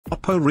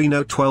Oppo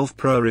Reno 12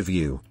 Pro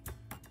review.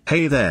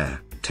 Hey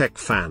there, tech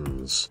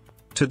fans.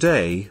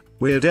 Today,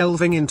 we're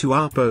delving into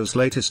Oppo's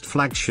latest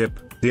flagship,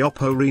 the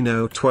Oppo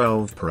Reno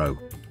 12 Pro.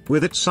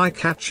 With its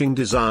eye-catching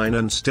design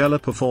and stellar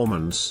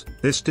performance,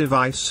 this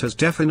device has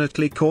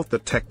definitely caught the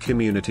tech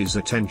community's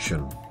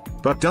attention.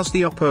 But does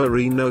the Oppo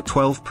Reno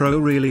 12 Pro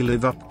really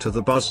live up to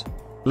the buzz?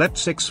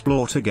 Let's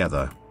explore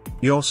together.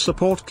 Your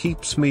support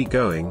keeps me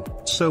going,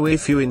 so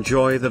if you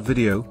enjoy the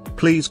video,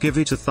 please give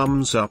it a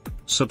thumbs up,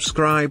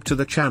 subscribe to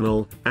the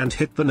channel, and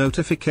hit the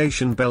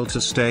notification bell to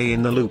stay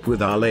in the loop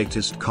with our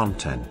latest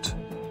content.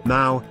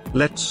 Now,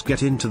 let's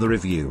get into the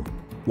review.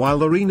 While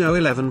the Reno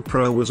 11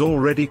 Pro was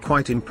already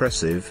quite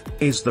impressive,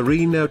 is the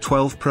Reno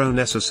 12 Pro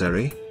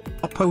necessary?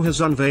 Oppo has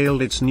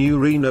unveiled its new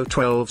Reno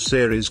 12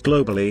 series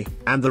globally,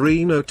 and the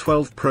Reno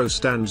 12 Pro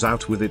stands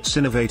out with its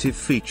innovative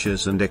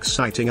features and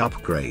exciting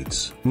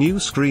upgrades. New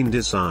screen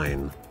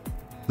design.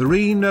 The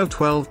Reno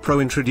 12 Pro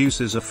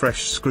introduces a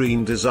fresh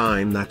screen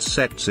design that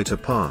sets it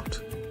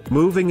apart.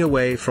 Moving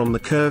away from the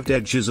curved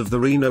edges of the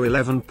Reno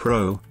 11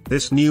 Pro,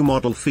 this new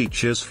model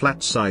features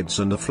flat sides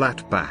and a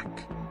flat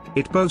back.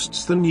 It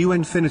boasts the new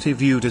Infinity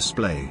View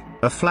display,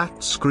 a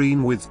flat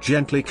screen with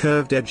gently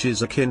curved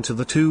edges akin to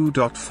the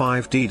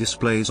 2.5D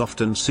displays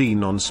often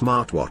seen on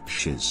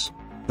smartwatches.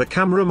 The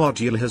camera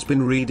module has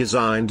been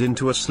redesigned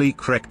into a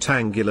sleek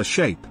rectangular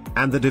shape,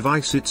 and the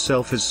device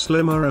itself is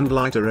slimmer and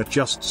lighter at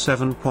just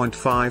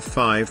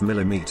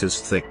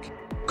 7.55mm thick.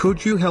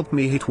 Could you help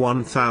me hit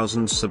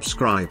 1,000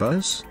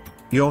 subscribers?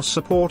 Your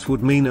support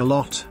would mean a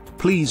lot.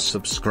 Please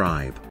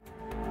subscribe.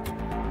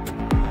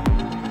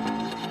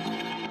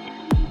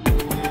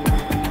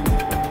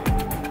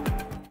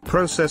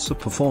 Processor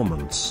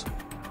performance.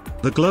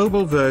 The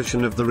global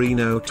version of the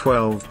Reno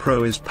 12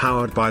 Pro is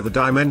powered by the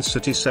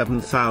Dimensity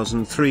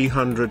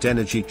 7300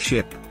 Energy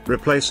chip,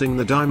 replacing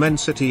the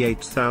Dimensity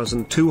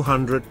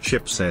 8200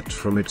 chipset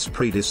from its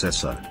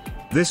predecessor.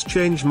 This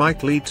change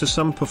might lead to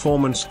some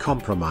performance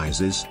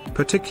compromises,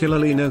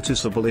 particularly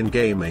noticeable in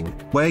gaming,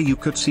 where you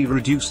could see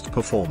reduced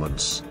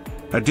performance.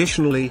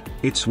 Additionally,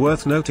 it's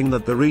worth noting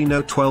that the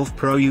Reno 12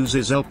 Pro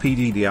uses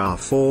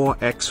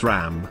LPDDR4X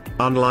RAM,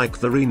 unlike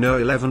the Reno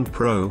 11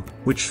 Pro,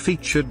 which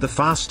featured the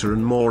faster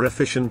and more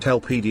efficient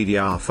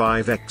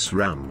LPDDR5X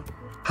RAM.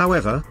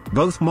 However,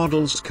 both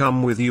models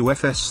come with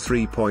UFS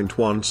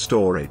 3.1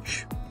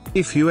 storage.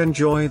 If you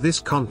enjoy this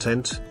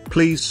content,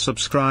 please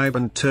subscribe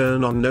and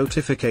turn on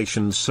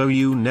notifications so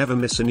you never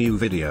miss a new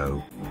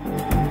video.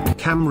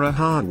 Camera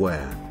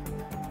hardware.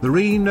 The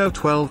Reno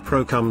 12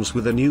 Pro comes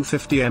with a new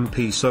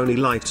 50MP Sony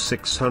Light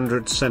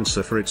 600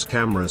 sensor for its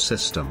camera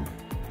system.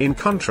 In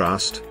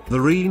contrast, the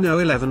Reno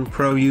 11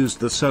 Pro used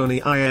the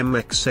Sony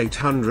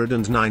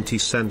IMX890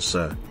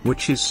 sensor,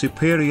 which is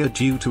superior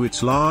due to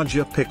its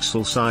larger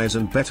pixel size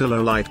and better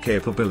low-light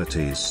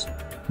capabilities.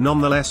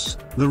 Nonetheless,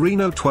 the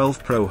Reno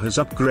 12 Pro has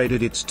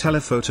upgraded its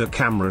telephoto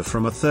camera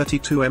from a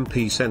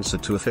 32MP sensor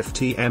to a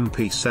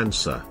 50MP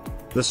sensor.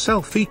 The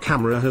selfie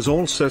camera has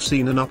also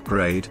seen an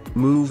upgrade,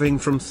 moving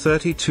from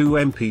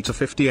 32MP to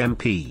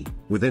 50MP,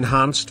 with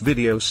enhanced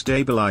video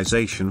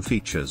stabilization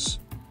features.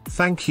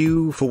 Thank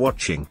you for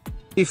watching.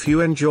 If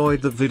you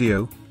enjoyed the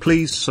video,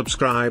 please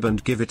subscribe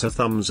and give it a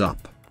thumbs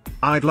up.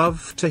 I'd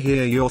love to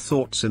hear your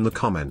thoughts in the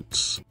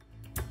comments.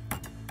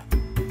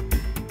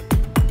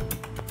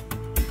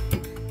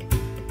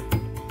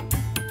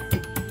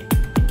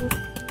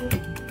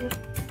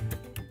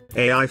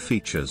 AI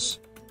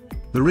features.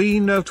 The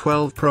Reno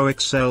 12 Pro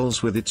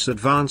excels with its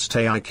advanced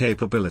AI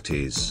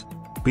capabilities.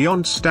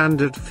 Beyond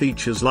standard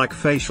features like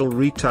facial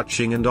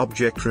retouching and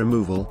object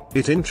removal,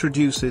 it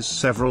introduces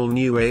several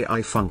new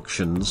AI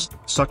functions,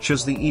 such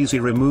as the easy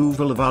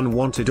removal of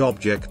unwanted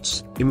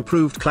objects,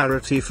 improved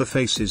clarity for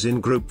faces in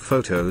group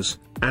photos,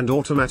 and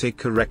automatic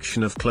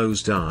correction of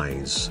closed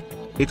eyes.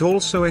 It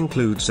also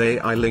includes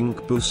AI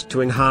Link Boost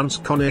to enhance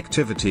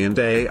connectivity and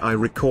AI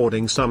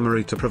Recording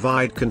Summary to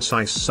provide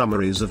concise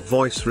summaries of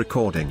voice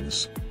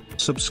recordings.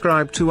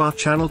 Subscribe to our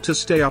channel to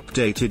stay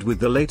updated with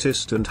the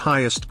latest and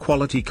highest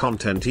quality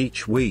content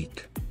each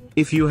week.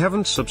 If you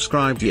haven't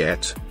subscribed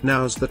yet,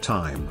 now's the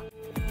time.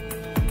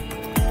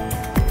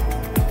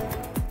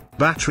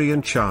 Battery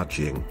and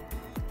charging.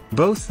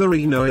 Both the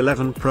Reno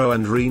 11 Pro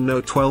and Reno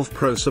 12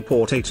 Pro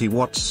support 80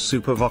 watts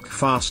SuperVOOC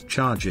fast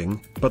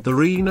charging, but the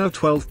Reno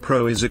 12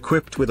 Pro is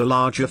equipped with a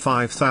larger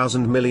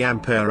 5000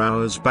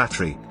 mAh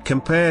battery,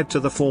 compared to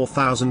the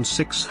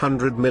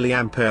 4600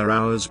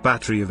 mAh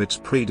battery of its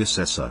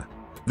predecessor.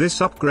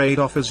 This upgrade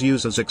offers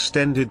users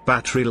extended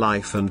battery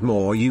life and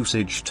more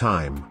usage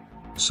time.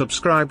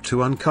 Subscribe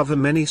to uncover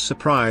many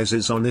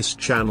surprises on this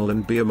channel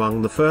and be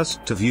among the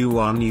first to view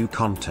our new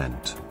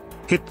content.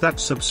 Hit that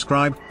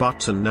subscribe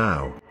button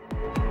now.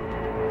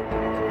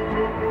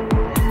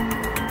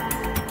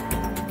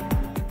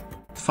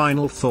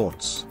 Final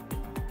thoughts.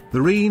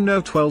 The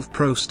Reno 12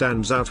 Pro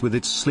stands out with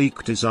its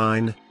sleek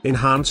design,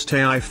 enhanced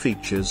AI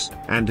features,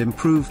 and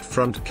improved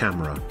front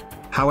camera.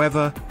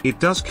 However, it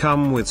does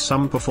come with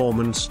some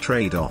performance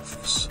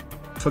trade-offs.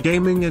 For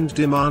gaming and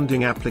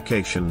demanding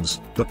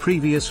applications, the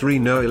previous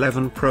Reno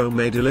 11 Pro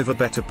may deliver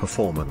better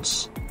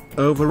performance.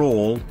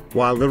 Overall,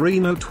 while the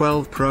Reno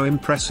 12 Pro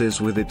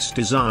impresses with its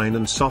design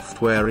and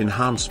software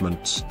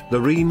enhancements, the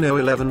Reno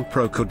 11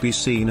 Pro could be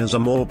seen as a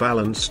more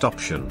balanced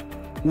option.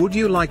 Would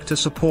you like to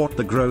support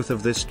the growth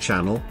of this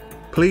channel?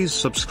 Please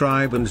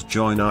subscribe and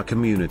join our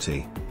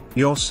community.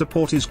 Your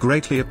support is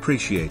greatly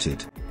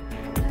appreciated.